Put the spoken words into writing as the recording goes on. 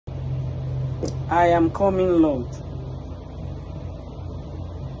I am coming, Lord.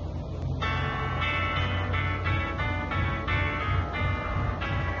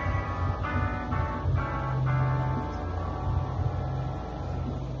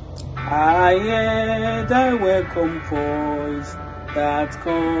 I hear thy welcome voice that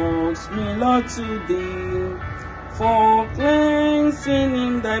calls me, Lord, to thee, for cleansing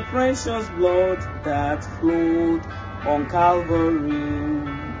in thy precious blood that flowed on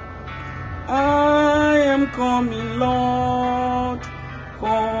Calvary. I am coming, Lord,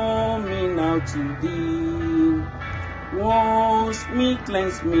 coming out to thee. Wash me,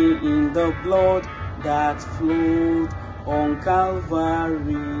 cleanse me in the blood that flowed on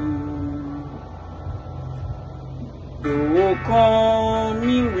Calvary. Though call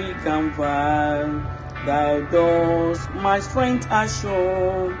me weak and vile, thou dost my strength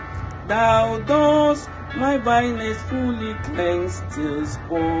assure. Thou dost my vileness fully cleanse till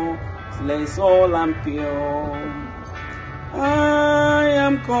spotless all and pure. I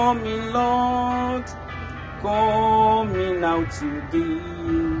am coming, Lord, coming out to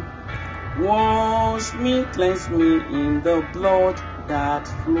thee. Wash me, cleanse me in the blood that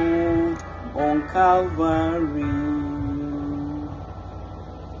flowed on Calvary.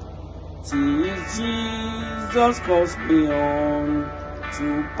 Till Jesus calls me on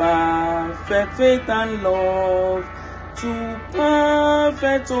to perfect faith and love, to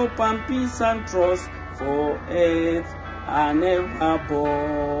perfect hope and peace and trust for earth and ever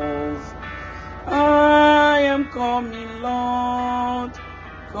above. I am coming, Lord,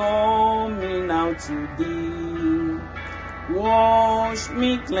 coming out to thee. Wash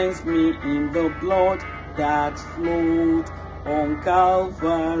me, cleanse me in the blood that flowed on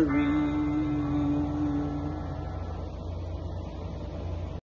Calvary.